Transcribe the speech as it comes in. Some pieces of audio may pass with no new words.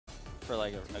for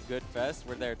like a good fest,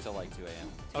 we're there till like 2 a.m.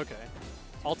 Okay.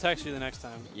 I'll text you the next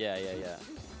time. Yeah, yeah, yeah.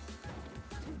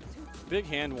 Big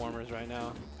hand warmers right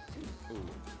now. Ooh,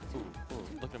 ooh, ooh.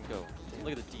 Look at him go.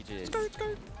 Look at the DJ. Skirt,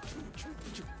 skirt.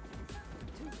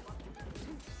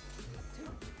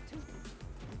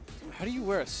 How do you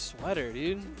wear a sweater,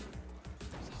 dude?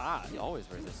 It's hot. He always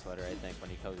wears a sweater, I think, when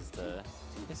he comes to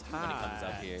It's when hot. he comes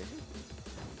up here.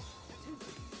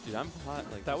 Dude, I'm hot.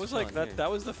 Like That was like that. That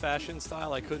was the fashion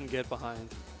style I couldn't get behind.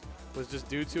 Was just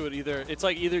due to it either. It's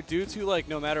like either due to like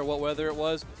no matter what weather it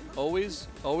was, always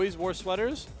wore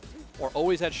sweaters, or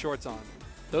always had shorts on.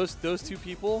 Those two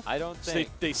people. I don't think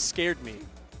they scared me.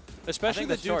 Especially I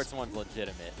think the the shorts one's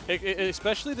legitimate.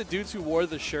 Especially the dudes who wore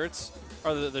the shirts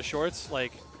or the shorts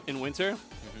like in winter.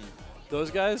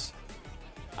 Those guys.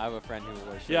 I have a friend who wears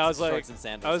shorts, Yeah, I was shorts like, and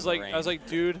sandals I was like,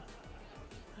 dude,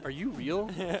 are you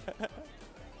real?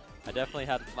 I definitely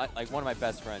had like one of my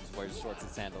best friends wears shorts and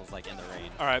sandals like in the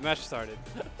rain. All right, match started.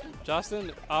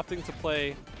 Jawstinn opting to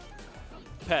play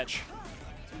Petch.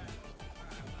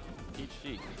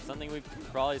 Sheik. Something we've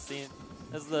probably seen.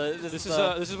 This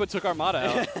is what took Armada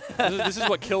out. this is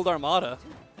what killed Armada.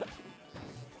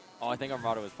 Oh, I think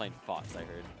Armada was playing Fox. I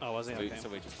heard. Oh, was he? Okay. So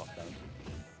we just fucked up.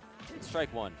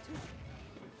 Strike one.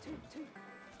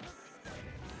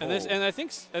 And I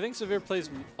think Suvir plays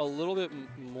a little bit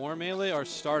more melee or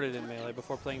started in melee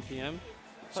before playing PM.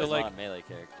 So like a lot of melee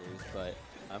characters, but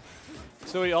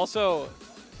so he also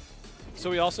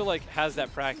like has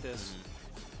that practice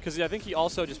because I think he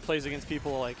also just plays against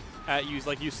people like at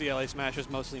UCLA Smashers,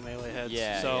 mostly melee heads.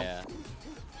 Yeah, so, yeah.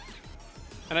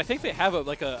 And I think they have a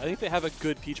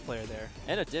good Peach player there.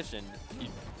 In addition,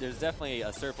 there's definitely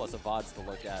a surplus of VODs to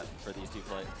look at for these two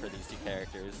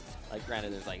characters. Like,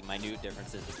 granted, there's like minute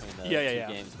differences between the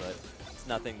two games, but it's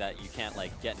nothing that you can't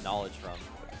like get knowledge from.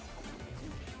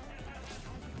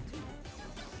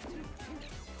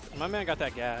 My man got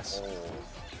that gas. Oh.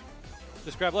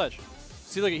 Just grab ledge.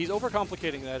 See, look, he's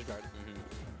overcomplicating the edge guard.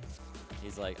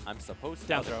 He's like, I'm supposed to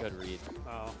down have throw. a good read.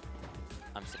 Oh.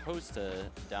 I'm supposed to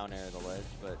down air the ledge,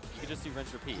 but you can just do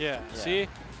rinse repeat. Yeah. See?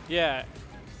 Yeah.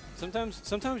 Sometimes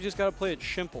you just gotta play it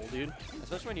simple, dude.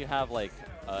 Especially when you have like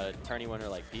a tourney winner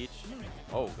like Peach.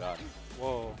 Oh god.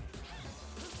 Whoa.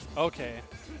 Okay.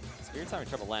 Spirit's having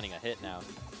trouble landing a hit now.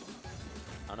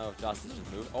 I don't know if Jawstinn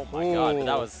just moved. Oh my god, but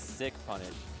that was sick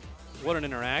punish. What an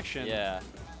interaction. Yeah.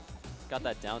 Got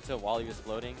that down tilt while he was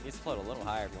floating. He needs to float a little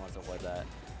higher if he wants to avoid that.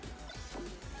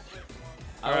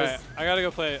 All right, I gotta go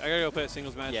play a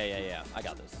singles match. Yeah. I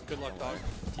got this. Good luck, dog.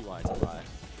 TY.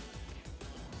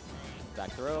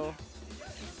 Back throw.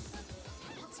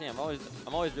 See, I'm always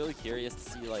really curious to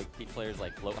see like Peach players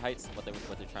like float heights and what they're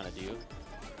trying to do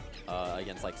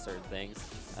against like certain things.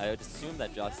 I would assume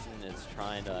that Jawstinn is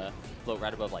trying to float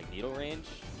right above like needle range,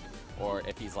 or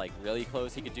if he's like really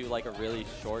close, he could do like a really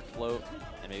short float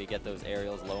and maybe get those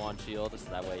aerials low on shield,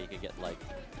 so that way he could get like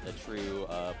the true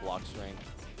block strength.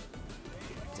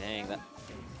 Dang, that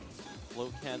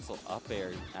float cancel up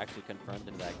air actually confirmed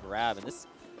into that grab, and this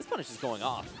punish is going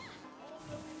off.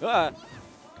 Ah.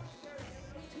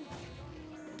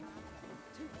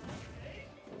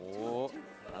 Oh,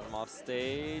 has him off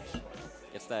stage.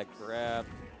 Gets that grab.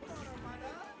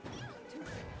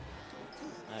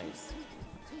 Nice.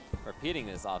 Repeating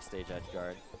this off stage edge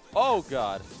guard. Oh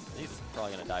god, he's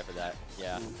probably gonna die for that.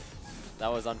 Yeah, that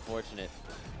was unfortunate.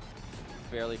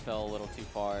 Barely fell a little too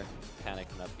far.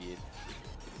 Panicked and upbeat.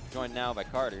 Joined now by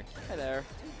Carter. Hi there.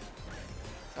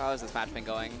 So how has this match been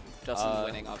going? Jawstinn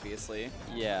winning, obviously.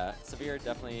 Yeah, Suvir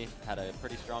definitely had a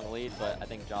pretty strong lead, but I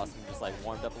think Jawstinn just like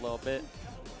warmed up a little bit.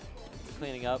 He's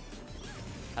cleaning up.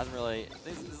 Hasn't really.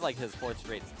 This is like his 4th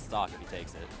straight stock if he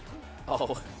takes it.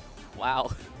 Oh, wow.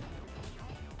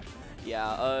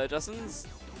 Yeah, Jawstinn's.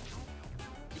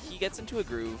 He gets into a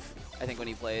groove, I think, when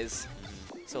he plays.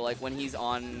 So like when he's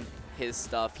on his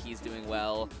stuff, he's doing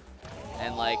well,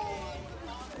 and like.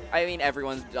 I mean,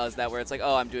 everyone does that where it's like,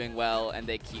 oh, I'm doing well, and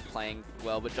they keep playing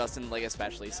well, but Jawstinn, like,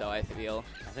 especially so, I feel.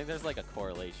 I think there's, like, a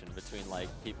correlation between, like,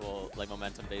 people, like,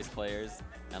 momentum-based players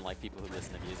and, like, people who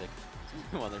listen to music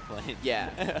while they're playing.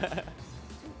 Yeah. I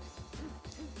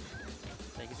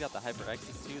think he's got the Hyper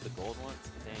X's, too, the gold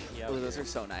ones. Dang, yeah. Oh, those are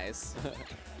so nice.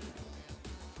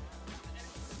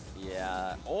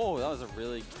 Yeah. Oh, that was a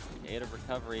really creative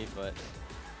recovery, but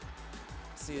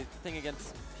see, the thing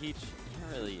against Peach,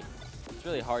 it's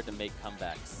really hard to make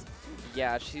comebacks.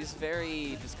 Yeah, she's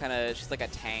very she's like a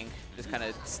tank, just kind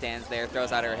of stands there,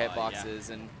 throws out her hitboxes,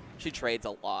 and she trades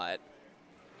a lot.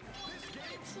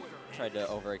 Tried to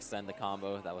overextend the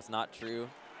combo. That was not true.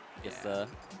 Gets the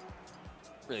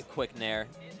really quick nair.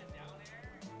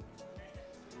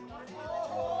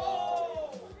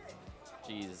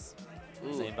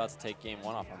 about to take game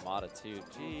 1 off Armada too.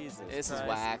 Jesus This Christ. is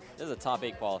whack. This is a top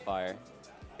 8 qualifier.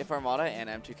 If Armada and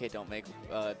M2K don't make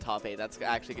top 8, that's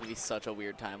actually going to be such a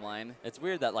weird timeline. It's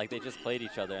weird that like they just played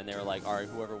each other and they were like, all right,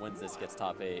 whoever wins this gets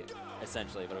top 8,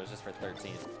 essentially, but it was just for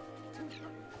 13.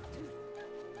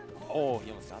 Oh, he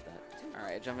almost got that. All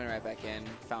right, jumping right back in.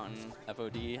 Fountain.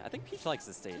 FOD. I think Peach likes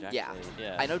the stage, actually.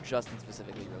 Yeah. I know Jawstinn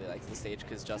specifically really likes the stage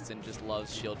because Jawstinn just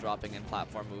loves shield dropping and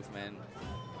platform movement.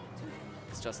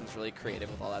 Jawstinn's really creative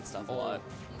with all that stuff a lot.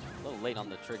 A little late on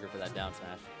the trigger for that down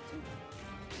smash.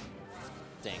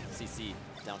 Dang, CC,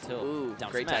 down tilt, Ooh,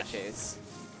 down great smash. tech chase.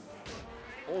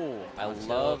 Oh, I Down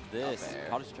love tilt, this. up air.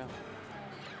 How does jump?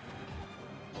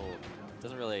 Oh,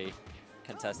 doesn't really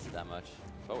contest it that much.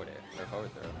 Forward air, or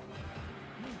forward throw.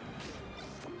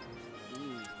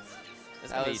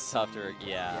 It's gonna be tough to,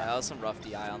 Yeah, that was some rough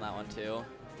DI on that one too.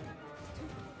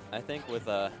 I think with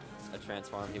a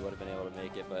transform, he would have been able to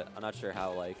make it, but I'm not sure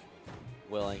how like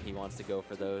willing he wants to go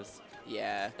for those,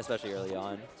 Yeah. especially early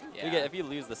on. Yeah. If you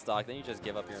lose the stock, then you just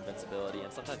give up your invincibility,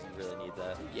 and sometimes you really need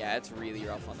that. Yeah, it's really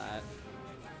rough on that.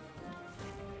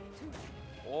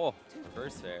 Oh,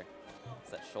 reverse fair.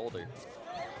 It's that shoulder.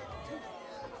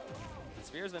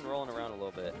 Suvir been rolling around a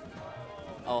little bit.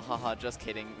 Oh, haha, just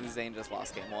kidding. Zane just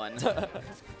lost game 1.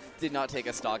 Did not take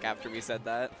a stock after we said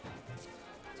that.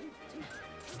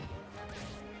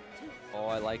 Oh,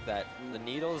 I like that. The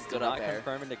needles did Good not up air.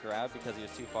 confirm into grab because he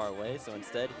was too far away, so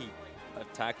instead he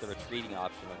attacked the retreating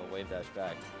option of a wave dash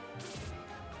back.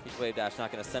 His wave dash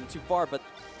not going to send too far, but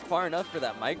far enough for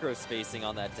that micro spacing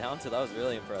on that down, so that was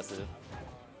really impressive.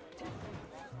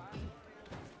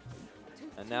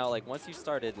 And now, like, once you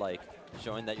started, like,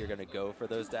 showing that you're going to go for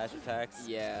those dash attacks,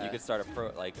 Yeah. you could start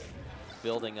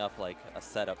building up, like, a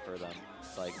setup for them.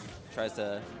 Like, tries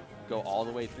to go all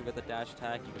the way through with a dash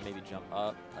attack. You can maybe jump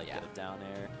up, like, Yeah. get a down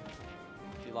air.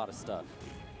 Do a lot of stuff.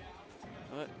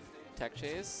 What? Tech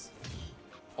chase?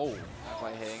 Oh, Not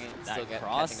quite hitting it. That Still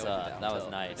cross, catching it with the down that was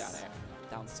tilt, nice. Down air.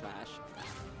 Down smash.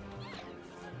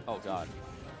 oh God.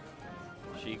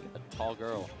 Sheik, a tall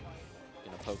girl,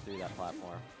 gonna poke through that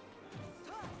platform.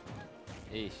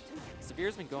 Eesh.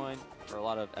 Suvir's been going for a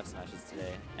lot of F smashes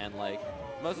today, and like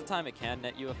most of the time it can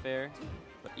net you a fair,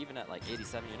 but even at like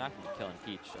 87, you're not gonna be killing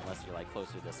Peach unless you're like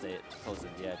closer to the state, closer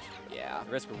to the edge. Yeah.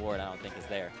 The risk reward I don't think is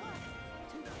there.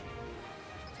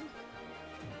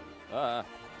 Oh,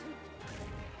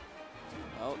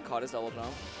 caught his double jump.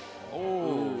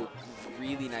 Oh, Ooh,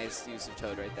 really nice use of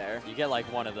Toad right there. you get like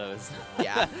one of those.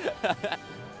 Yeah.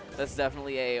 That's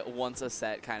definitely a once a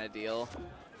set kind of deal.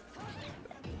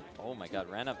 Oh my God,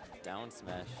 ran up down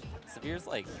smash. Suvir's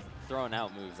like throwing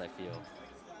out moves, I feel.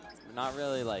 They're not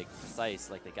really like precise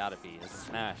like they gotta be. It's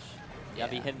smash. You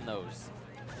gotta be Yeah. hitting those.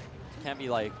 You can't be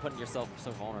like putting yourself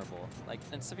so vulnerable. Like,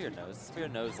 and Suvir knows.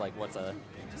 Suvir knows like what's a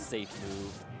safe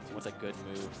move, what's a good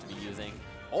move to be using.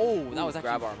 Oh, that Ooh, was actually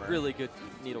grab armor. really good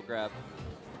needle grab.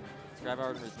 Grab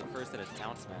armor is the first at a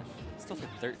down smash. Still for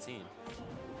 13.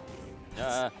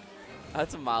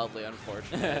 That's mildly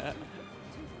unfortunate.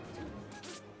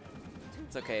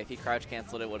 It's okay. If he crouch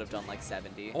canceled, it would have done like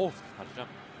 70. Oh, how to jump.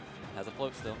 Has a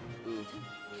float still. Ooh.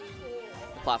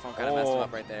 The platform kind of messed him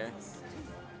up right there.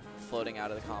 Floating out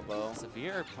of the combo.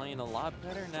 Suvir playing a lot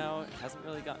better now. Hasn't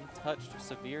really gotten touched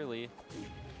severely.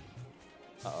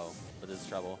 Uh-oh, but this is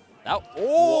trouble.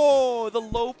 Oh, the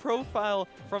low profile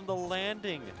from the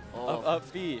landing of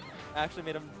up B actually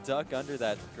made him duck under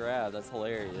that grab. That's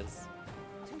hilarious.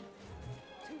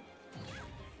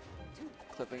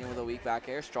 Clipping him with a weak back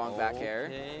air, strong back air.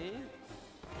 Okay.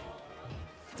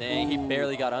 Dang, he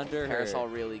barely got under her. Parasol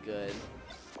really good.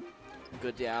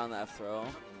 Good down that throw.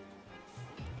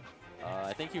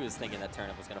 I think he was thinking that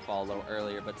turnip was going to fall low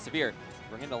earlier, but Suvir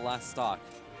bringing the last stock.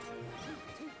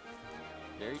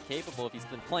 Very capable if he's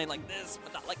been playing like this,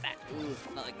 but not like that. Ooh,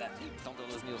 not like that. Don't throw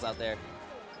those needles out there.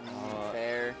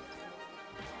 Fair.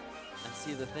 And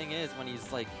see, the thing is, when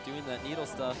he's like doing that needle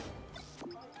stuff,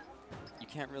 you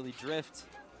can't really drift.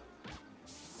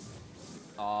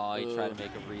 Oh, he tried to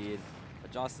make a read.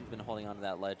 But Jawstinn's been holding on to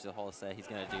that ledge the whole set. He's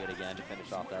going to do it again to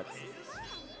finish off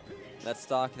that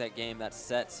stock, that game, that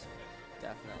set.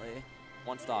 Definitely.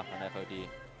 One stock on FOD.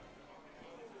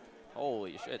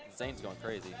 Holy shit, Zane's going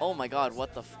crazy. Oh my god,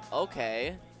 what the f—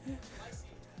 okay.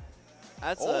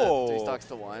 That's 3 stocks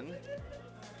to 1.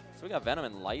 So we got Venom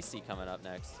and Lysy coming up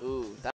next. Ooh,